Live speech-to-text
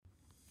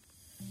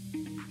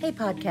Hey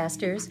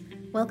podcasters,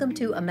 welcome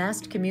to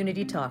Amast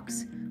Community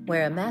Talks,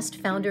 where Amast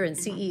founder and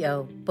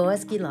CEO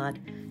Boaz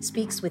Gilad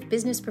speaks with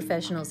business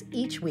professionals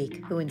each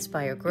week who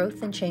inspire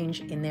growth and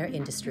change in their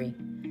industry.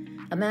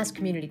 Amast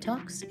Community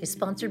Talks is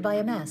sponsored by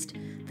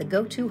Amast, the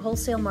go-to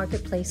wholesale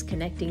marketplace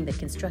connecting the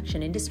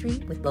construction industry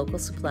with local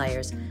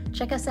suppliers.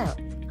 Check us out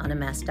on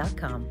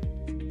amast.com.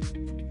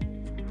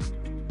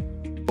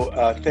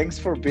 Thanks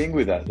for being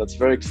with us. That's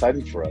very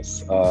exciting for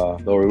us.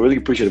 Laura, really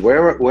appreciate it.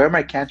 Where am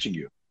I catching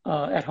you?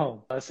 At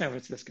home, San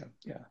Francisco.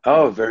 Yeah.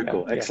 Oh, very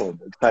cool. Excellent.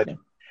 Yeah. Exciting.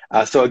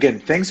 So again,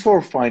 thanks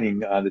for finding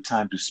the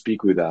time to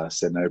speak with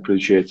us, and I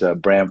appreciate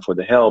Bram for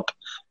the help.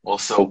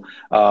 Also,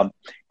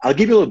 I'll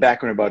give you a little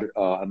background about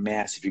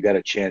Amast if you got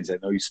a chance. I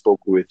know you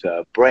spoke with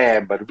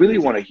Bram, but really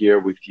want to hear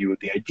with you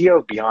the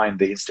idea behind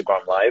the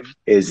Instagram Live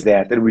is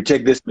that we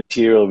take this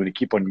material, we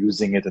keep on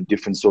using it on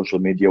different social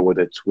media,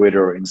 whether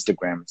Twitter,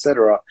 Instagram,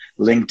 etc.,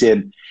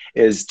 LinkedIn,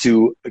 is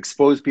to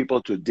expose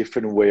people to a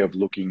different way of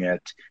looking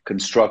at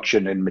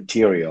construction and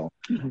material.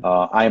 Mm-hmm.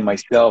 I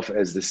myself,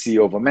 as the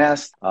CEO of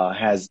Amast,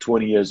 has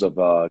 20 years of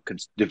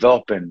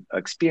development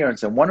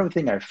experience. And one of the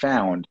things I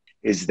found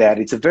is that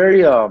it's a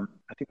very, I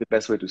think the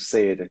best way to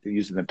say it, I've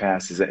used in the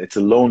past, is that it's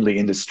a lonely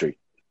industry.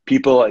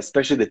 People,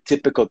 especially the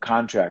typical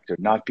contractor,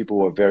 not people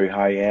who are very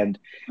high end,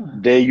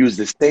 they use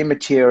the same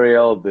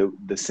material,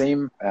 the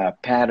same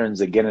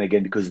patterns again and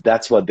again because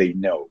that's what they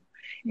know.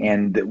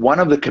 And one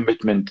of the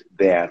commitment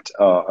that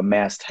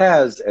Amast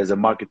has as a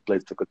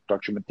marketplace for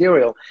construction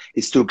material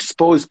is to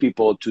expose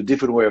people to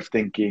different way of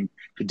thinking,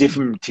 to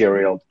different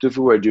material,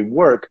 different way of doing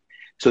work,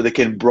 so they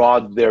can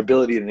broaden their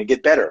ability and they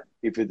get better.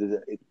 If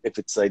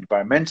it's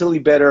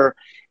environmentally better,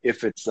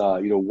 if it's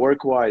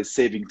work-wise,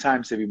 saving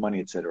time, saving money,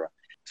 etc.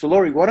 So,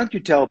 Lori, why don't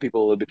you tell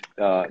people a little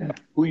bit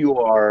who you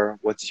are,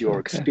 what's your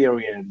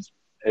experience,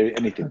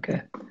 anything?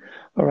 Okay.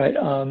 All right.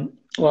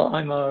 Well,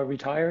 I'm a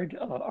retired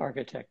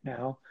architect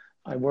now.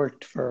 I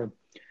worked for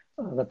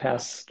the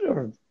past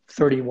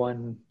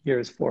 31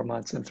 years, 4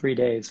 months, and 3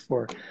 days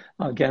for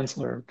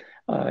Gensler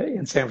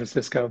in San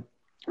Francisco.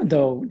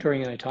 Though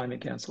during my time at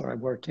Gensler, I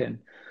worked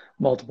in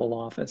multiple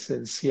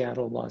offices,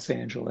 Seattle, Los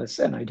Angeles,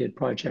 and I did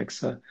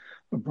projects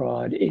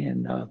abroad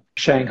in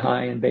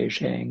Shanghai and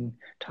Beijing,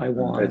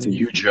 Taiwan. That's a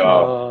huge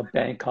job.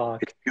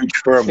 Bangkok. It's a huge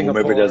firm,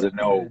 Singapore, whoever doesn't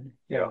know.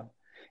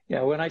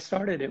 Yeah, when I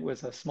started, it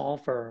was a small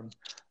firm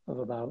of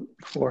about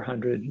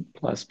 400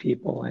 plus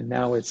people, and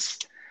now it's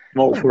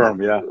small firm,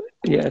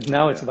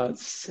 now it's about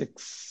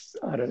six.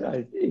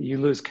 You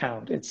lose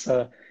count.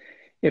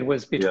 It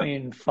was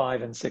between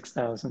 5,000 and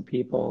 6,000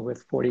 people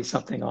with 40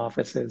 something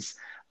offices.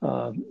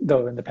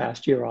 Though in the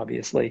past year,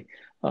 obviously,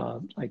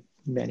 like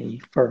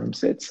many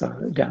firms, it's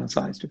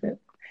downsized a bit.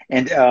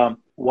 And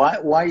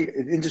why?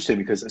 Interesting,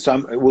 because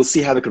we'll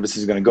see how the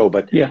conversation is going to go.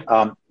 But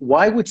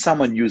why would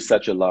someone use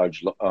such a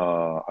large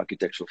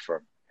architectural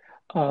firm?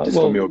 Just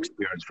from your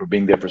experience, for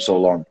being there for so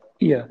long.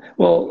 Yeah.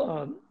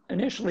 Well,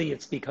 initially,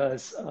 it's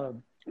because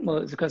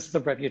it's because of the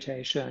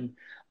reputation.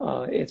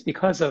 It's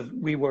because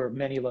we were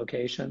many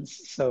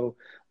locations. So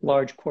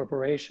large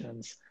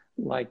corporations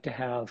like to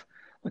have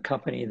a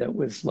company that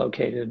was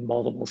located in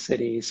multiple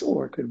cities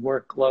or could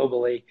work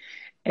globally,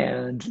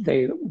 and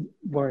they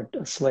weren't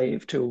a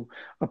slave to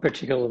a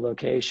particular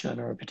location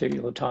or a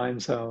particular time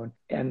zone.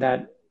 And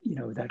that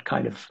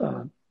kind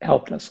of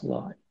helped us a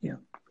lot. Yeah.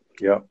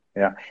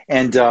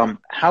 And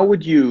how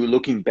would you,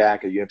 looking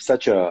back, you have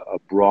such a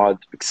broad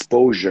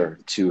exposure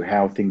to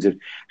how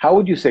how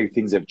would you say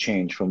things have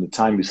changed from the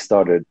time you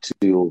started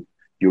to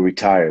you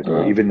retired,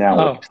 or even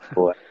now?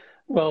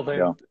 Well,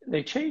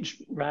 they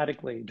changed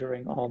radically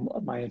during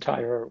my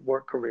entire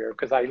work career,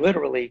 because I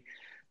literally,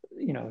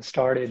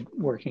 started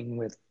working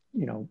with,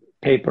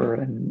 paper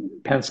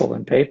and pencil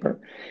and paper,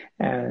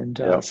 and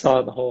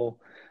saw the whole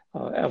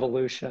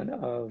evolution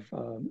of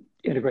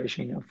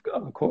integration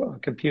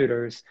of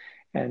computers,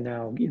 and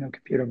now,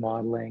 computer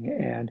modeling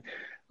and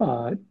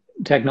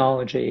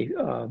technology,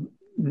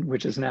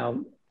 which is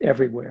now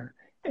everywhere.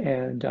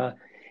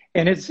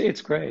 And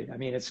it's great. I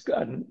mean,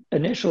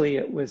 initially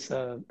it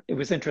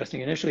was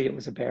interesting. Initially, it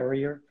was a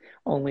barrier.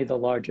 Only the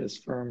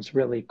largest firms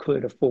really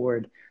could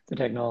afford the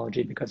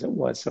technology because it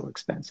was so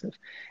expensive.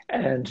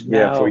 And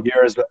now, for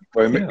years,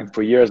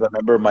 I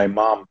remember my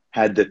mom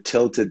had the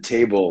tilted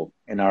table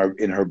in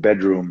her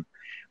bedroom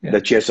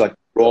that she has to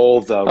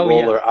roll the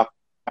roller up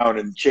and down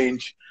and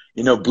change,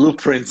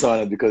 blueprints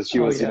on it, because she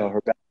was,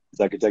 her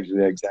architecture.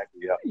 Yeah,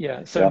 exactly.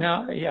 So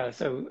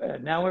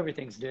now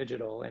everything's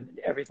digital and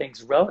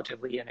everything's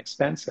relatively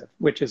inexpensive,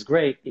 which is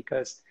great,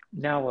 because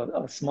now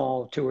a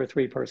small 2 or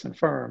 3 person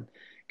firm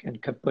can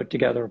put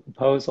together a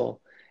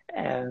proposal,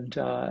 and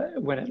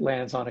when it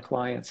lands on a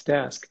client's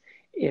desk,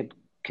 it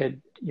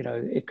could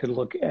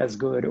look as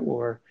good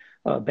or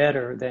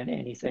better than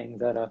anything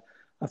that a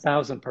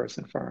 1,000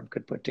 person firm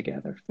could put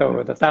together. So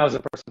with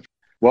 1,000 person,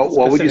 what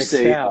would you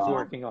say? Staff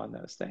working on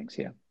those things,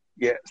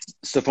 Yeah.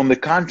 So from the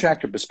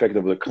contractor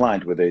perspective of the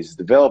client, whether it's a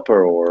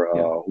developer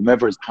or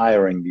whomever is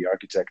hiring the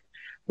architect,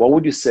 what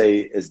would you say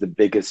is the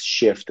biggest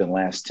shift in the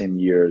last 10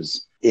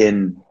 years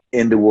in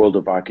the world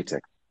of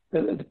architects?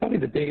 Probably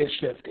the biggest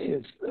shift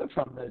is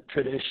from the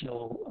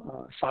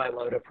traditional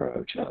siloed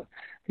approach of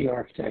the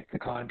architect, the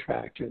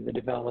contractor, the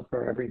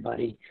developer,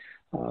 everybody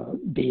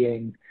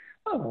being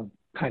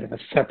kind of a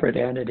separate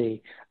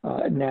entity.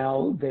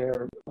 Now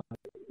they're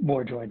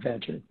more joint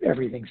venture.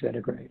 Everything's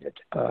integrated.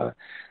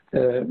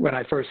 When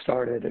I first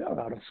started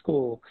out of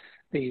school,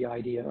 the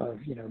idea of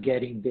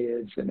getting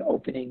bids and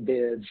opening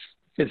bids,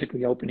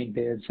 physically opening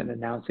bids and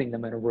announcing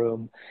them in a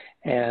room,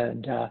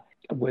 and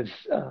was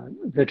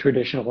the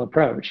traditional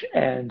approach.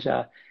 And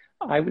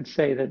I would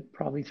say that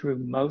probably through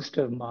most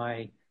of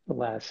the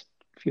last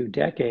few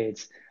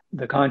decades,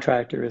 the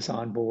contractor is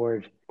on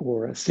board,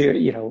 or or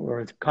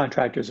the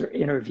contractors are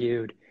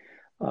interviewed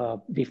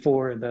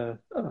before the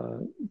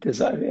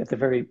design,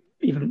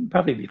 even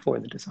probably before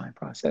the design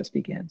process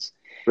begins.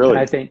 Really? And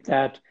I think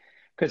that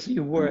because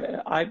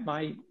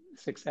my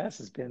success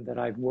has been that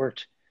I've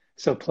worked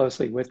so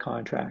closely with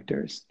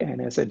contractors,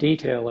 and as a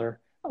detailer,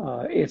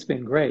 it's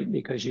been great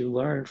because you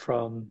learn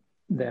from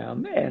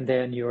them, and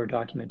then your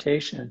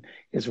documentation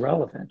is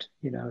relevant.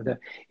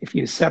 If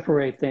you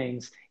separate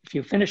things, if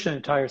you finish an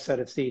entire set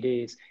of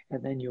CDs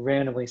and then you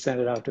randomly send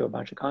it out to a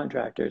bunch of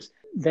contractors,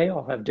 they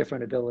all have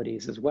different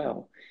abilities as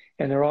well.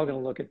 And they're all going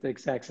to look at the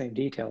exact same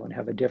detail and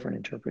have a different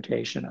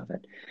interpretation of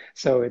it.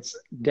 So it's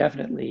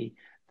definitely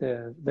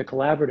the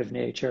collaborative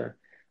nature,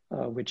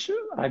 which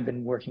I've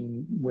been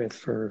working with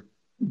for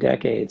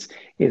decades,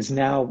 is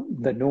now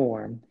the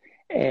norm.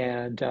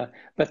 And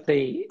but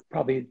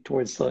probably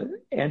towards the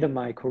end of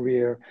my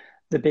career,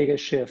 the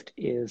biggest shift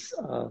is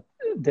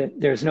that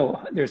there's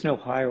no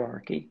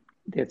hierarchy.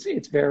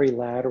 It's very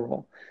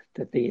lateral.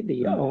 That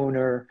the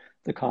owner,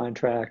 the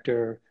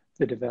contractor,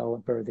 the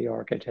developer, the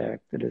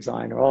architect, the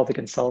designer, all the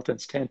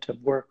consultants tend to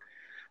work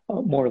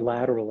more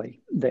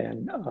laterally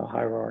than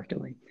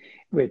hierarchically,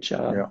 which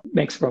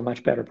makes for a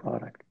much better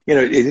product.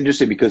 It's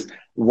interesting because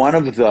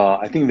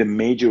I think the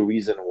major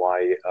reason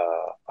why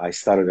I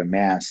started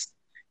Amast,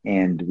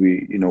 and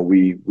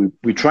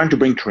we're trying to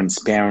bring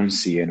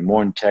transparency and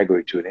more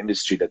integrity to an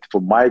industry that,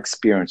 from my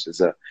experience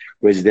as a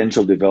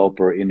residential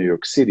developer in New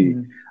York City,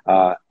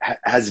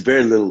 has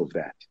very little of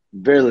that,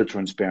 very little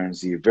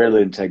transparency, very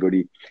little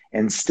integrity,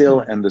 and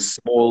still in the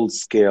small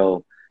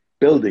scale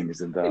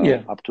buildings and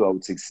up to, I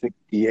would say,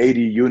 60,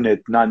 80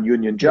 unit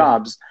non-union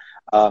jobs,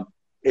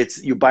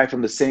 you buy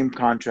from the same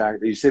contractor,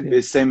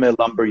 the same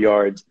lumber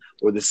yards,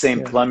 or the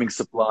same plumbing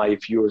supply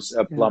if you're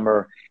a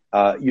plumber.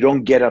 You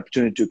don't get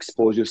opportunity to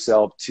expose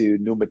yourself to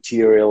new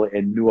material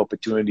and new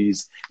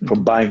opportunities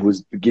from buying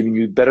who's giving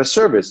you better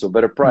service or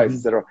better price,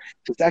 etc.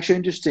 So it's actually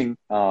interesting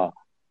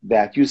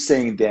that you're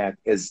saying that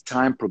as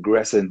time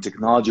progressed and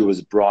technology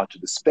was brought to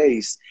the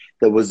space,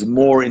 there was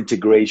more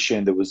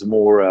integration, there was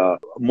more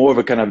of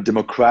a kind of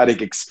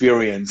democratic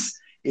experience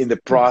in the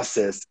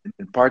process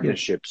and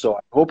partnership. So I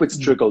hope it's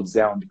trickled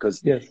down,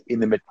 because in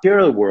the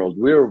material world,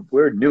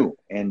 we're new,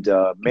 and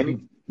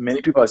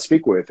many people I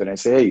speak with, and I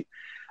say, hey,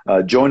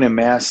 join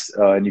Amast,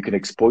 and you can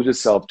expose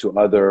yourself to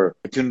other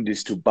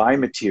opportunities to buy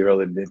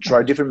material and then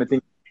try different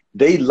things.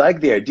 They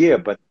like the idea,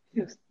 but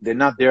they're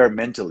not there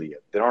mentally yet.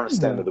 They don't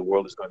understand that the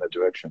world is going that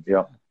direction.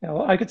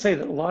 Well, I could say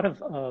that a lot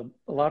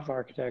of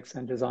architects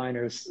and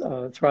designers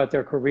throughout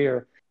their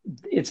career,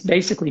 it's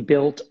basically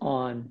built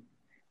on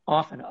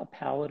often a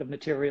palette of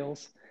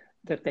materials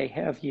that they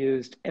have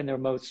used and they're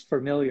most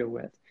familiar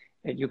with.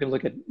 And you can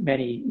look at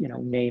many,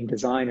 named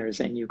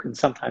designers, and you can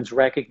sometimes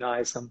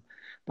recognize them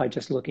by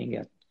just looking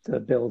at the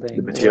building,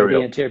 or the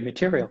interior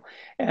material.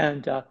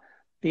 And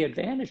the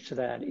advantage to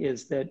that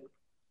is that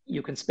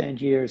you can spend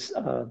years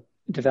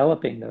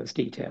developing those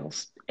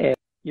details, and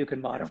you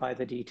can modify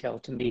the detail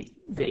to meet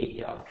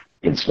the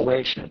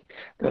installation.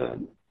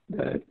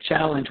 The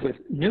challenge with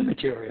new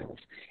materials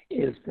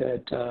is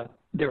that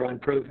they're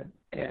unproven.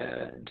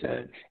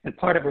 And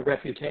part of a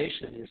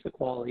reputation is the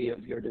quality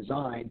of your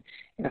design,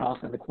 and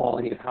often the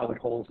quality of how it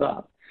holds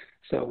up.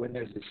 So when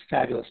there's this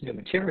fabulous new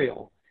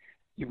material,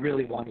 you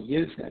really want to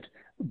use it,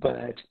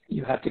 but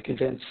you have to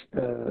convince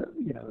the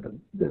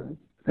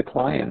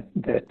client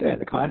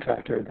and the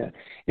contractor that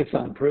it's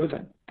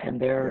unproven, and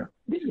they're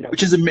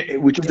which is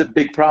a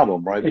big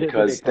problem, right?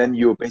 Because then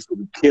you're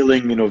basically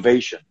killing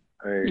innovation.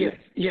 Right?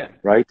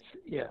 Right.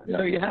 Yeah.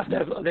 So you have to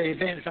have the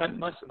advantage.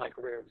 Most of my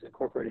career was in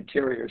corporate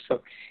interiors,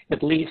 so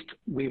at least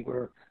we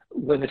were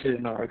limited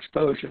in our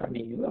exposure. I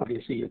mean,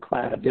 obviously you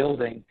clad a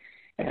building,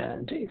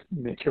 and if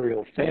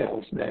material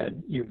fails,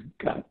 then you've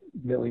got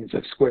millions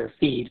of square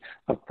feet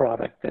of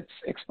product that's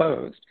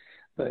exposed.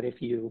 But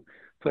if you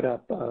put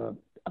up a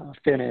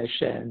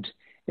finish and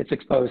it's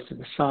exposed to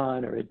the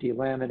sun, or it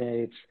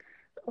delaminates,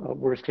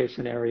 worst case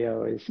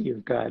scenario is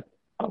you've got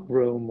a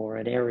room or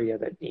an area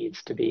that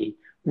needs to be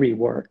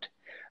reworked.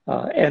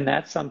 And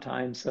that's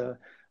sometimes a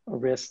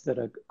risk that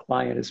a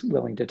client is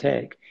willing to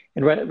take.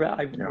 And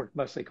I've worked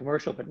mostly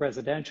commercial, but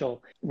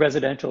residential,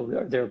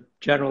 they're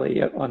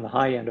generally on the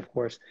high end, of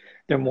course.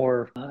 They're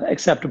more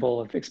acceptable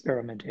of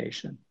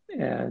experimentation,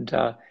 and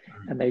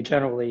they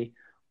generally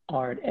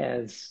aren't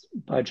as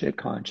budget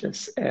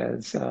conscious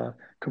as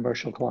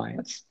commercial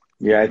clients.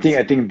 Yeah, I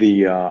think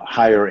the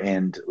higher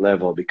end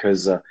level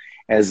because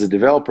as a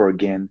developer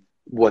again,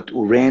 what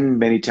ran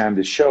many times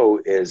the show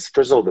is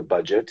first of all the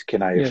budget.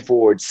 Can I Yeah,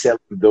 afford selling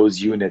those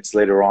units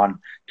later on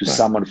to right.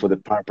 someone for the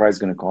price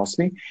going to cost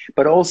me?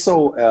 But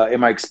also,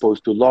 am I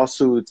exposed to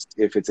lawsuits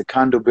if it's a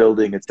condo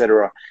building,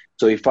 etc.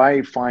 So if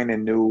I find a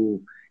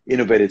new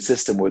innovative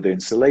system with the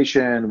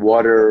insulation,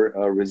 water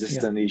Yeah,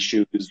 resistant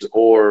issues,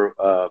 or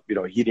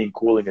heating,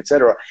 cooling,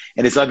 etc.,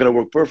 and it's not going to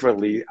work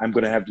perfectly, I'm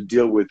going to have to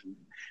deal with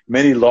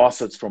many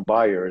lawsuits from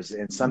buyers,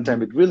 and sometimes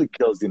hmm, it really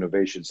kills the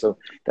innovation. So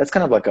that's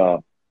kind of like a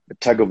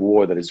tug of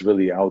war that is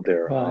really out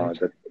there right.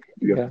 that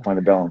you have to Yeah. find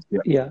a balance. Yeah,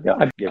 Yeah,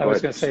 yeah, yeah. I Go was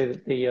ahead. going to say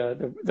that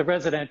the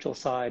residential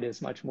side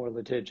is much more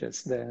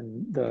litigious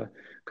than the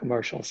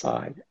commercial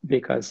side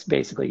because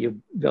basically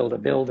you build a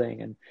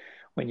building and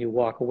when you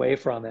walk away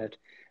from it,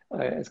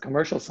 as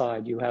commercial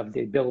side, you have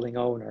the building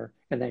owner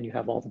and then you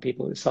have all the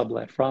people who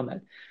sublet from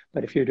it.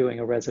 But if you're doing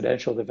a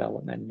residential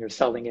development and you're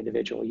selling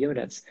individual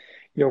units,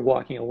 you're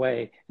walking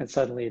away and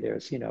suddenly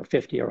there's,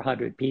 50 or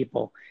 100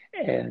 people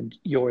and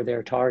you're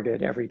their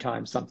target every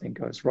time something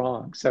goes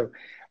wrong. So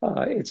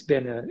it's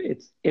been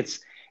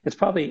it's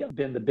probably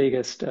been the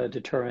biggest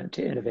deterrent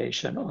to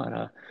innovation on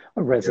a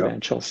Yeah.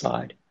 residential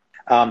side.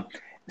 Um,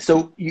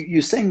 so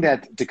you're saying that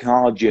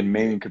technology and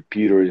mainly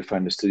computers, if I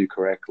understood you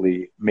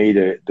correctly, made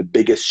the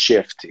biggest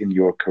shift in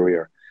your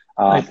career.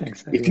 I Um, think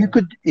so, if you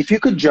yeah.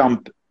 could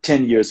jump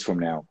 10 years from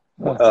now,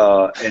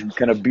 Uh, and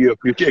kind of be a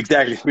future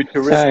exactly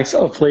futuristic. Thanks.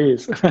 Oh,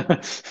 please.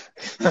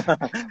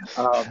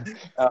 um,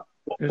 uh,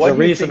 There's a what do you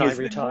reason think I is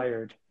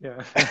retired.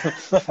 Yeah.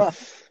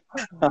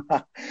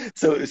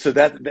 so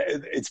that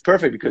it's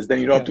perfect because then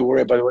you don't have Yeah. to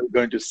worry about what you're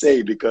going to say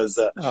because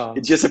it's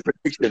Um, just a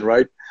prediction,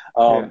 right?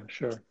 yeah, Um,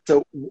 sure.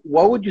 so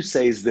what would you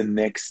say is the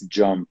next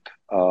jump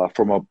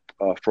from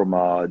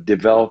a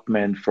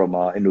development, from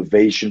a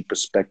innovation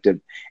perspective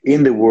in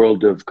the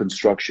world of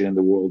construction, in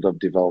the world of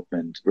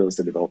development, real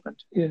estate development?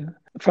 Yeah.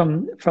 From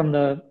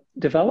the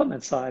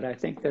development side, I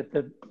think that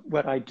the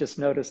what I just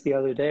noticed the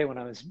other day when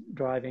I was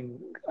driving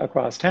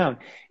across town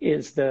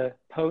is the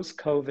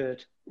post-COVID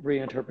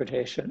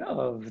reinterpretation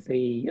of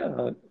the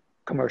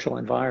commercial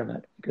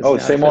environment. Because Oh,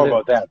 now say for more the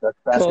about that. That's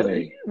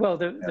well,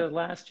 fascinating. the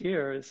last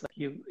year is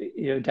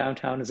like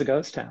downtown is a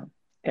ghost town,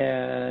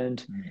 and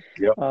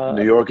Yep. New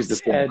uh, York is the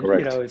same, and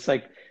correct? it's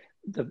like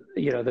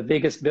the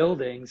biggest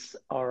buildings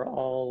are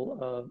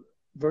all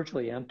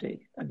virtually empty.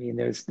 I mean,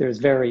 there's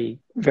very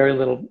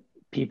little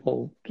people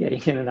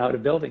getting in and out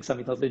of buildings. I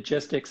mean, the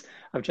logistics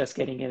of just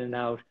getting in and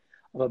out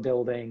of a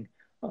building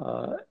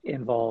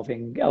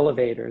involving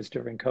elevators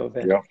during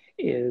COVID Yeah.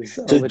 is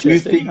a So do you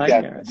logistic think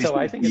that nightmare. this So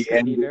I is think it's the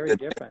going to be end? very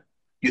different.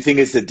 You think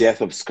it's the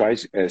death of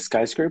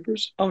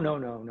skyscrapers? Oh, no,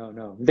 no, no,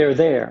 no. They're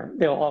there.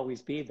 They'll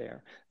always be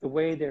there. The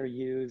way they're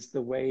used,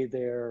 the way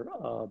they're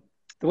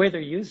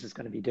used is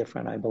going to be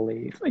different, I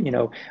believe.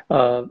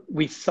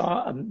 We saw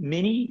a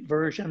mini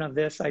version of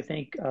this, I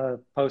think,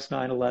 post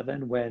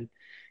 9/11 when,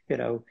 you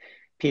know,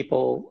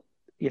 people,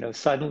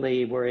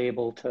 suddenly were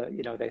able to,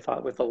 they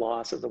thought with the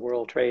loss of the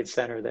World Trade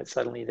Center that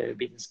suddenly there would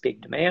be this big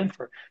demand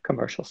for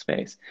commercial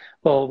space.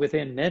 Well,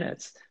 within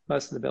minutes,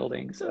 most of the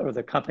buildings or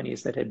the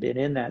companies that had been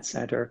in that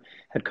center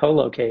had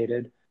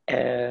co-located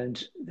and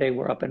they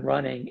were up and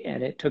running.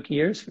 And it took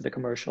years for the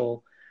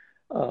commercial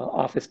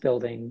office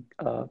building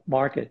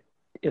market,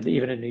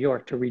 even in New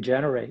York, to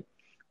regenerate.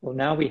 Well,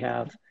 now we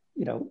have,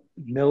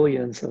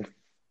 millions of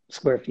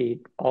square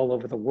feet all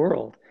over the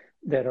world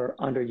that are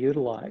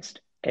underutilized.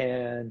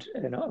 And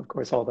of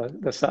course, all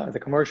the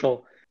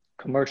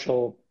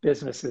commercial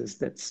businesses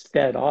that's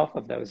fed off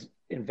of those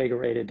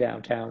invigorated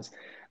downtowns,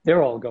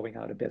 they're all going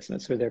out of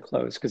business or they're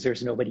closed because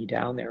there's nobody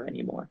down there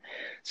anymore.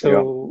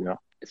 Yeah, So yeah.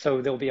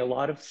 so there'll be a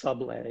lot of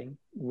subletting.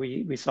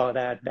 We saw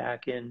that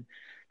back in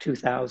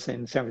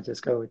 2000, San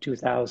Francisco,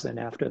 2000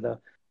 after the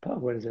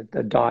what is it, the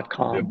The,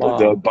 dot-com the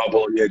bomb.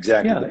 bubble, yeah,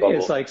 exactly, Yeah, the it's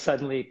bubble. like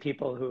suddenly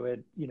people who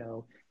had,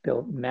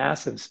 built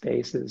massive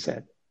spaces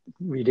at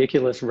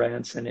ridiculous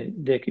rents and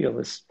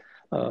ridiculous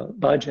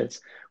budgets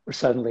were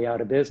suddenly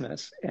out of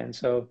business. And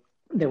so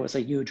there was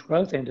a huge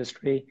growth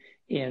industry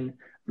in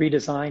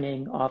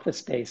redesigning office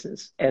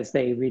spaces as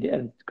they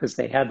because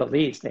they had the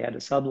lease, they had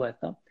to sublet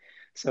them.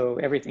 So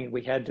everything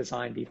we had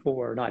designed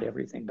before, not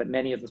everything, but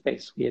many of the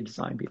spaces we had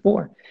designed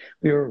before,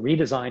 we were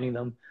redesigning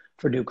them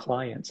for new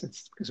clients.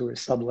 It's because we were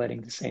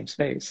subletting the same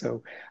space.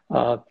 So,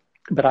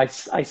 but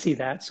I see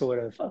that sort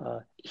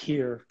of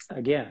here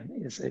again.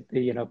 Is that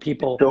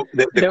people So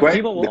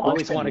people the will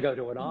always want to question, go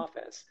to an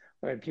office,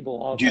 right?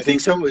 People all, do you but think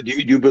so? Do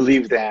you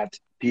believe that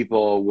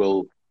people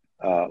will,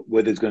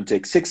 whether it's going to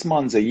take 6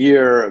 months, a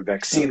year, a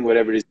vaccine,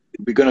 whatever it is,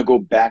 we're going to go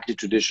back to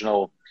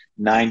traditional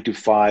 9 to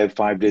 5,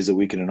 5 days a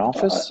week in an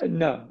office?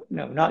 no,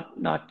 no,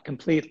 not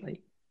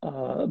completely,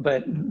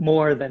 but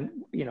more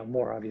than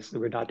more. Obviously,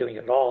 we're not doing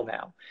it at all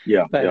now.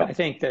 Yeah, But yeah. I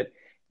think that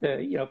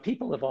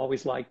people have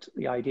always liked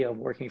the idea of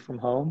working from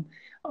home,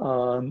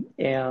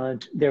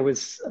 and there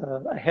was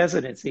a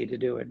hesitancy to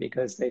do it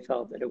because they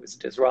felt that it was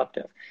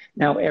disruptive.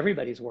 Now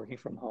everybody's working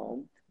from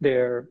home;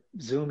 they're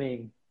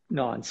zooming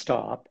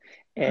nonstop,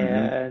 Hmm.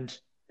 and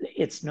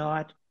it's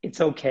not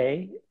it's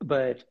okay,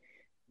 but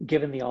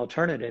given the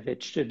alternative,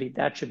 that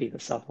should be the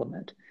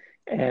supplement.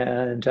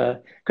 And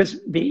because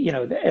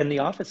and the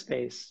office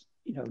space,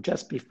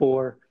 just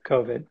before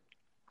COVID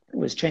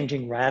was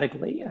changing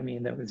radically. I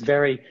mean,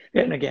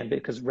 and again,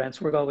 because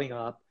rents were going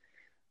up,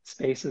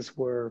 spaces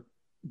were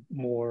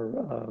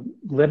more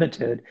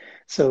limited.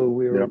 So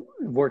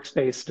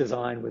workspace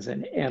design was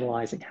in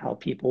analyzing how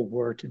people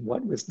worked and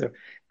what was the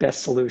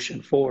best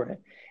solution for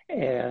it.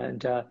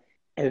 And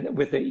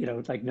with it,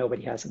 it's like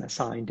nobody has an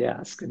assigned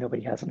desk and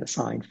nobody has an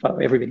assigned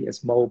phone. Everybody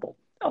is mobile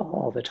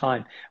all the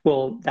time.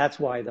 Well, that's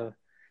why the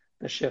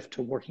shift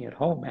to working at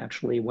home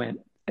actually went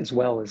as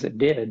well as it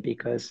did,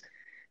 because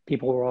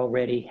people were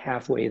already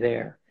halfway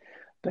there.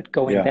 But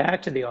going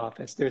back to the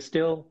office, there's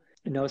still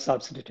no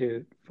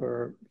substitute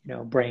for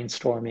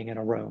brainstorming in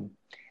a room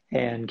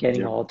and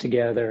getting all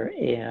together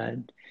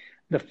and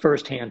the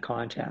firsthand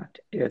contact.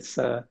 It's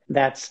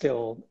that's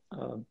still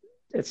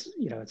it's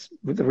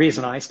the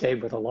reason I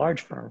stayed with a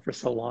large firm for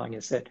so long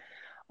is that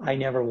I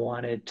never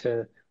wanted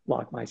to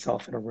lock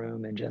myself in a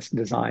room and just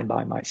design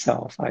by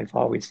myself. I've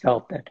always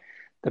felt that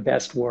the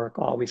best work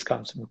always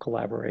comes from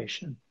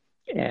collaboration.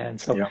 And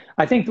so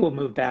I think we'll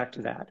move back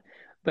to that.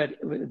 But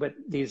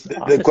these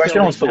the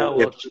question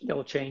also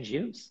they'll change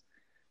use.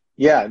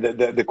 Yeah,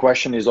 the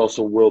question is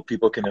also, will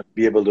people can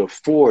be able to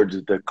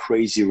afford the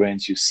crazy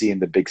rents you see in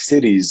the big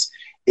cities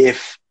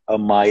if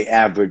my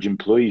average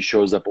employee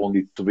shows up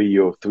only 3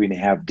 or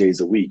 3.5 days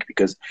a week?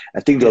 Because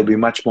I think there'll be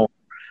much more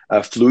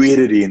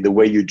fluidity in the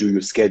way you do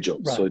your schedule.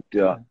 Right.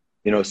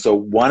 So, so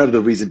one of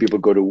the reasons people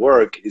go to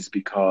work is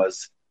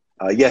because,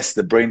 yes,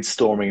 the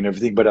brainstorming and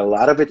everything, but a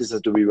lot of it is to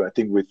do, I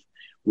think,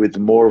 with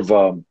more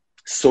of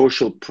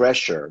social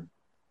pressure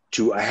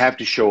I have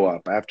to show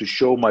up. I have to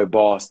show my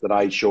boss that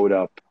I showed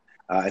up.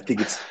 I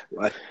think it's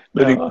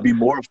going to be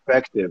more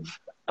effective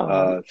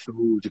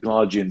through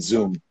technology and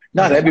Zoom.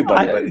 Not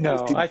everybody,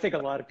 I think a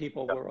lot of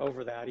people were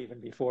over that even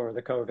before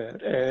the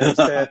COVID. Is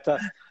that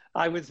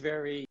I was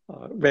very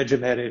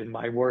regimented in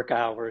my work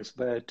hours,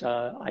 but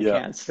I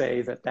can't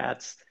say that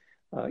that's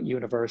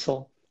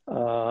universal.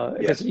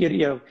 Because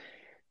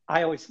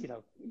I always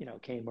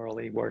came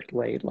early, worked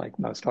late, like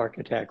most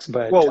architects.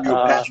 But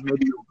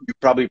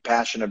you're probably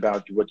passionate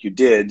about what you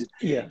did,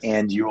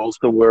 and you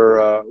also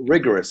were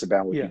rigorous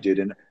about what you did.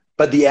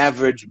 But the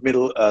average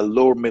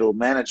lower middle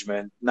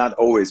management, not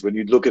always. When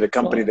you look at a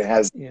company that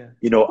has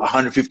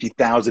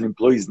 150,000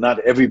 employees, not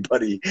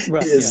everybody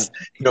has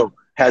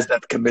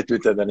that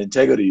commitment and that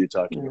integrity you're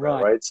talking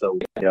about, right? So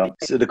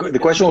So the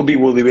question will be,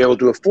 will they be able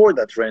to afford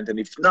that rent? And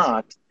if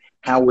not,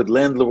 how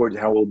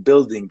will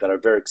buildings that are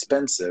very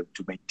expensive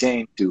to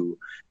maintain, to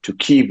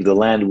keep the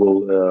land it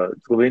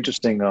will be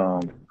interesting.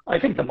 I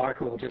think the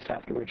market will just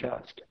have to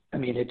adjust. I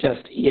mean,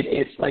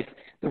 it's like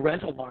the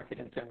rental market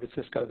in San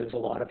Francisco. There's a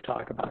lot of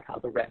talk about how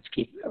the rents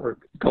are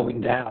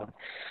going down,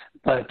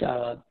 but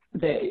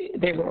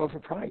they were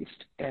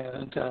overpriced,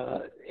 and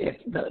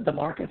the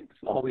market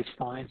always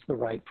finds the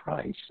right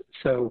price.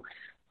 So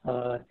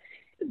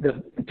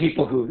the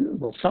people who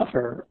will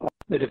suffer are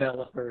the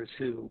developers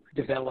who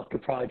developed a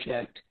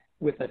project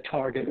with a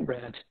target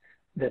rent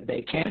that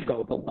they can't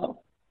go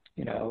below.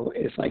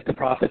 It's like the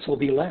profits will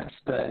be less,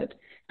 but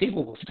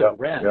people will still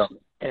rent.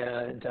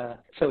 And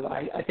so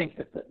I think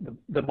that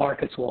the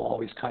markets will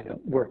always kind of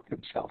work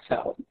themselves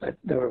out, but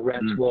the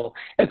rents will,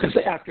 because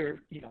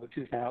after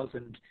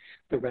 2000,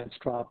 the rents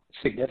dropped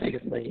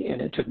significantly,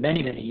 and it took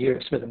many, many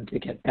years for them to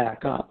get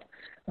back up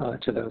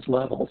to those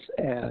levels.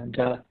 And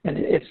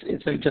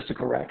it's just a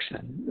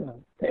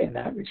correction in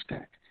that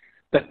respect.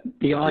 But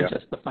beyond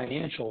just the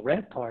financial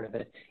rent part of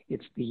it,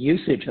 it's the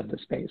usage of the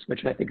space,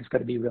 which I think is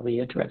going to be really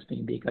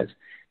interesting, because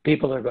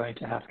people are going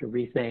to have to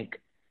rethink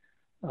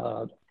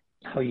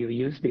how you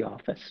use the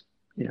office,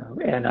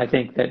 and I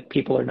think that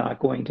people are not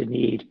going to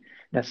need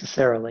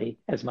necessarily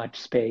as much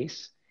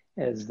space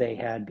as they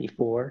had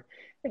before.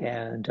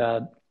 And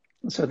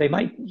so they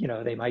might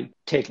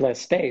take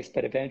less space,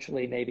 but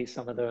eventually maybe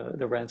some of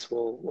the rents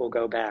will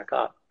go back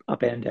up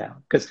and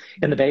down. Because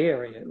in the Bay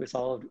Area, it was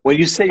all. When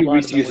you say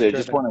reuse, I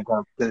just want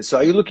to. So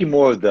are you looking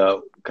more at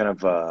the kind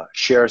of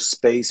share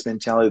space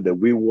mentality, the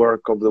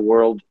WeWork of the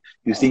world?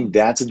 You think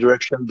that's a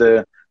direction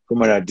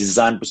from a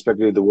design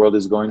perspective the world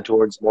is going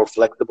towards, more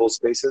flexible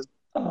spaces?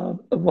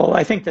 Well,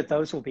 I think that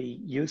those will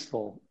be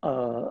useful,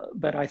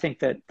 but I think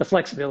that the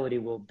flexibility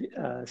will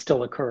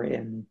still occur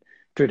in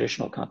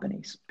traditional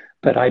companies.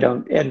 But I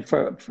don't. And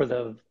for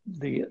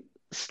the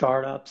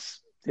startups,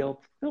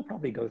 they'll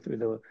probably go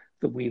through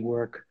the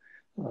WeWork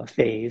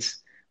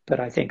phase. But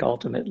I think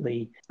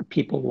ultimately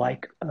people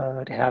like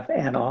to have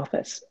an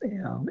office,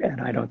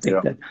 and I don't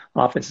think that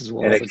offices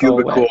will and ever a go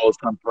cubicle, away.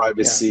 some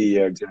privacy,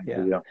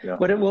 exactly.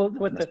 What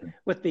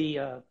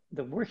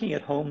the working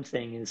at home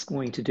thing is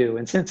going to do,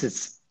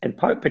 and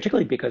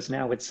particularly because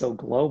now it's so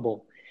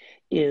global,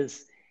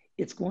 is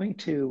it's going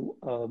to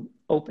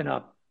open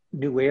up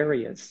new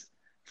areas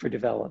for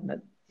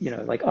development.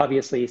 Like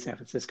obviously San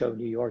Francisco,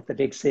 New York, the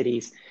big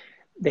cities,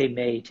 they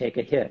may take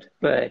a hit,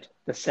 but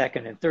the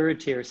second and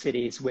third tier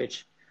cities,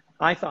 which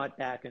I thought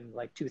back in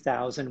like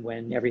 2000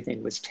 when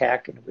everything was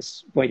tech and it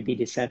was going to be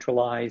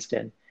decentralized,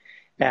 and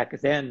back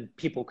then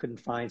people couldn't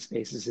find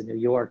spaces in New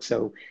York,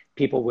 so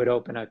people would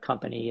open a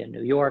company in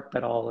New York,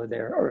 but all of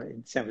their, or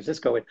in San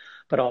Francisco,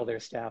 but all their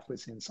staff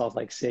was in Salt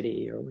Lake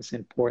City or was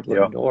in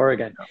Portland,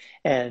 Oregon.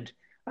 And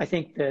I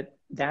think that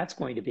that's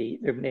going to be,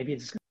 there maybe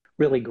it's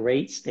really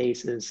great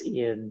spaces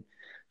in,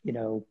 you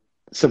know,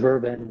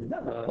 suburban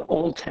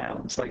old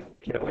towns, like,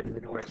 you know, in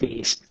the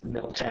Northeast,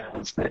 mill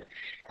towns that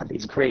have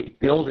these great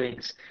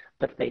buildings,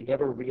 but they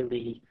never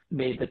really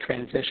made the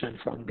transition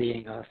from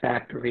being a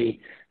factory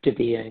to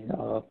being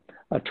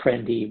a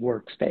trendy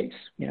workspace.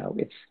 You know,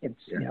 it's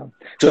you know,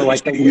 so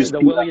like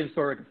the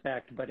Williamsburg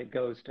effect, but it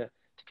goes to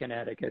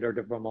Connecticut or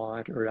to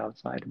Vermont or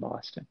outside of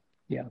Boston.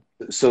 Yeah.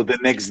 So the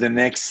next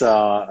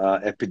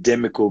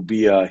epidemic will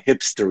be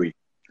hipstery.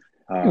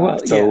 Well,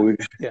 so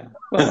yeah.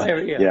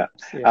 Well, yeah.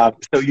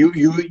 So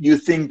you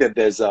think that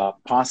there's a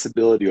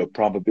possibility or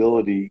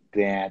probability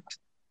that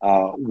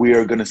we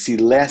are going to see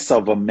less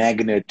of a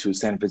magnet to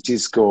San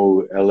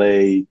Francisco,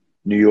 LA,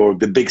 New York,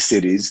 the big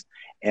cities,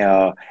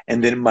 and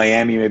then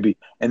Miami maybe,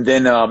 and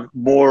then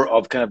more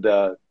of kind of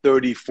the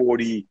 30,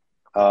 40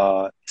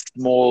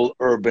 small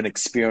urban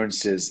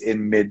experiences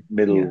in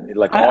middle,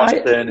 like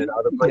Austin and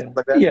other places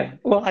like that? Yeah,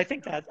 well, I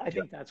think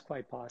that's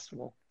quite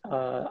possible.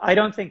 I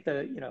don't think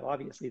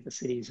obviously the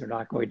cities are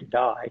not going to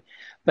die,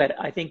 but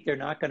I think they're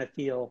not going to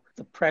feel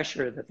the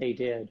pressure that they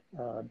did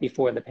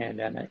before the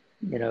pandemic.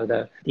 You know,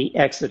 the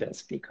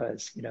exodus,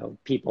 because, you know,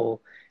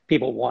 people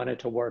wanted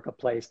to work a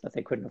place, but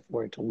they couldn't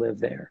afford to live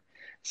there.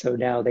 So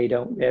now they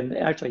don't, and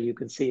actually you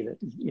can see that,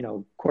 you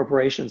know,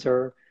 corporations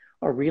are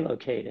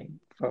relocating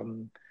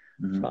from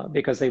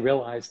because they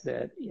realized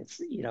that it's,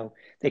 you know,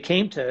 they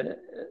came to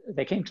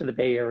the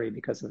Bay Area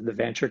because of the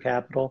venture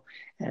capital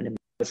and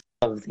because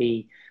of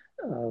the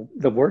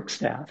work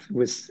staff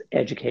was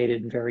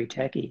educated and very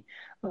techy.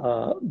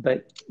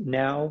 But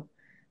now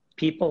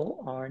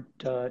people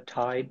aren't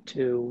tied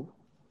to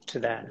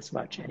that as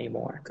much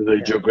anymore. To their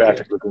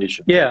geographic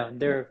location. Yeah,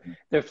 their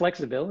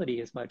flexibility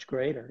is much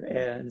greater.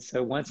 And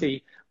so once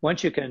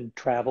you can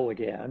travel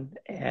again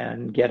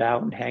and get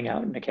out and hang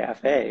out in a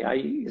cafe, I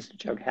used to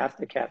joke half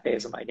the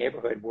cafes in my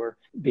neighborhood were,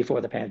 before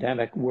the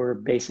pandemic, were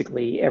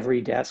basically every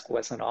desk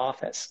was an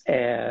office.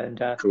 And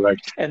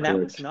Correct. And that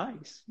was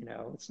nice. You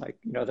know, it's like,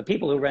 you know, the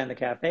people who ran the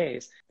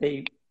cafes,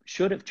 they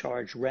should have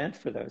charged rent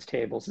for those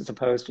tables as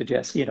opposed to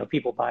just, you know,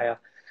 people buy a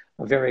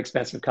very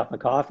expensive cup of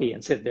coffee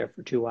and sit there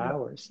for 2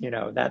 hours. You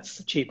know,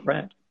 that's cheap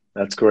rent.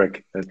 That's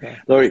correct.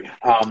 Laurie,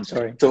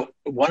 sorry. So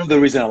one of the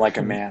reasons I like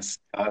Amass,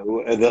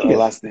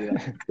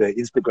 the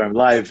Instagram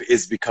Live,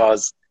 is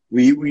because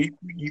we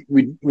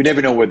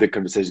never know where the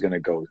conversation is going to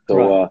go.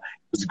 So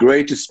it's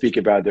great to speak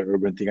about the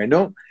urban thing. I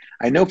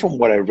know from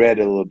what I read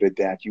a little bit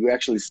that you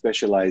actually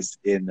specialize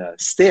in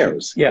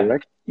stairs,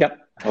 correct? Yep.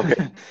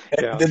 Okay.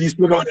 And then you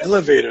speak about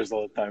elevators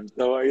all the time.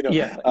 So, you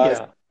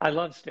know. I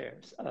love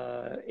stairs.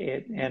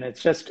 And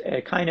it's just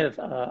a kind of,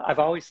 I've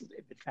always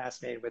been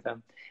fascinated with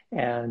them.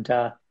 And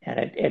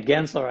at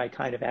Gensler, I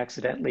kind of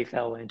accidentally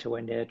fell into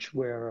a niche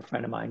where a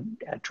friend of mine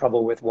had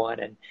trouble with one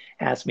and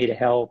asked me to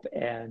help,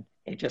 and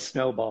it just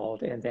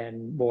snowballed. And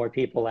then more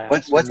people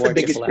asked. What's the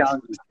biggest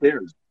challenge with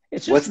stairs?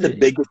 What's the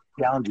biggest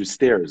challenge with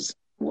stairs?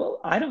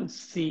 Well, I don't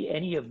see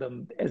any of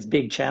them as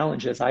big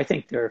challenges. I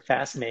think they're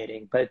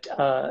fascinating, but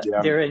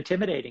they're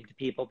intimidating to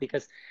people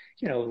because,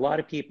 you know, a lot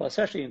of people,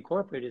 especially in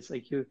corporate, it's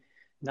like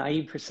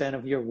 90%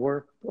 of your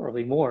work,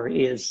 probably more,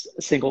 is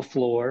a single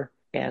floor,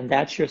 and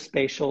that's your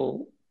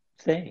spatial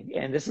thing.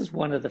 And this is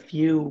one of the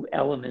few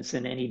elements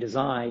in any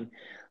design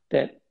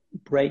that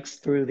breaks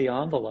through the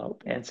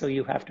envelope. And so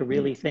you have to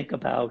really think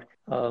about,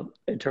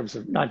 in terms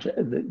of not just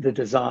the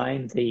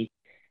design,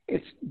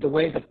 it's the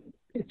way that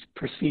it's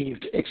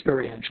perceived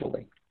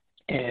experientially,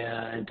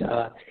 and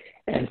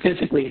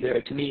physically.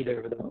 To me,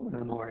 they're one of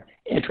the more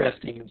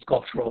interesting and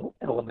sculptural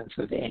elements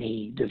of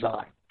any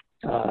design.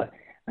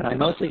 And I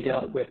mostly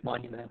dealt with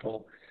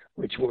monumental,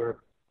 which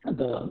were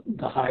the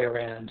higher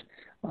end,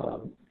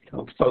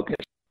 focus.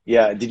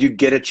 Yeah. Did you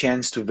get a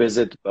chance to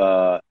visit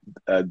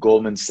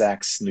Goldman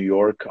Sachs New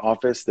York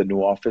office, the new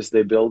office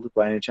they built,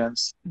 by any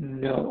chance?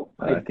 No,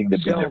 I think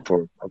they've been there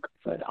for. Okay.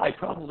 But I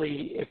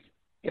probably,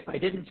 if I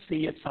didn't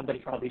see it, somebody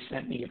probably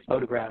sent me a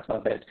photograph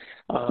of it.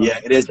 Yeah,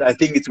 it is. I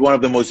think it's one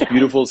of the most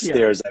beautiful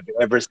stairs I've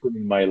ever seen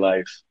in my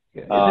life.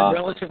 Yeah. Is it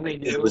relatively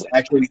new? It was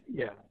actually.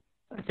 Yeah.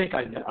 I think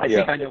I know. I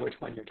think I know which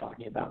one you're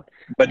talking about.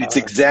 But it's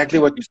exactly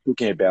what you're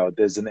speaking about.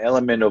 There's an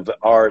element of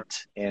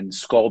art and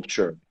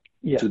sculpture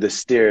to the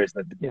stairs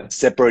that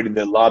separating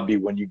the lobby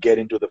when you get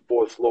into the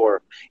 4th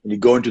floor and you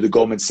go into the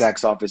Goldman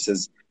Sachs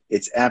offices.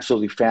 It's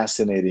absolutely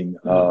fascinating.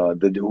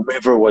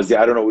 Whoever was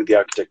I don't know who the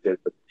architect is,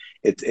 but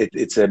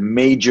it's a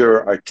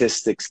major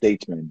artistic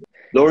statement.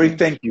 Laurie,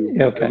 thank you.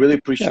 Okay. I really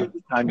appreciate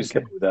the time you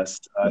spent with us.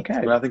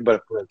 It's nothing but a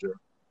pleasure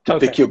to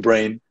pick your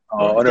brain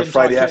on a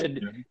Friday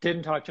afternoon.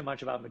 Didn't talk too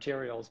much about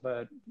materials,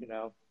 but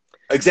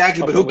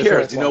Exactly, but who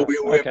cares?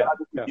 We're about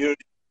the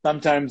community.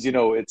 Sometimes,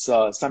 it's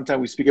sometimes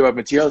we speak about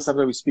materials.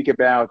 Sometimes we speak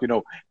about,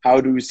 how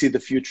do we see the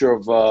future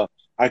of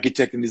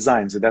architect and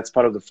design. So that's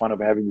part of the fun of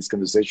having this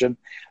conversation.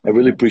 I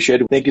really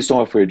appreciate it. Thank you so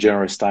much for your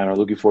generous time. I'm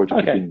looking forward to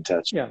keeping in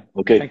touch. Yeah.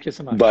 Okay. Thank you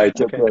so much. Bye.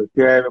 Take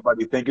care,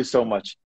 everybody. Thank you so much.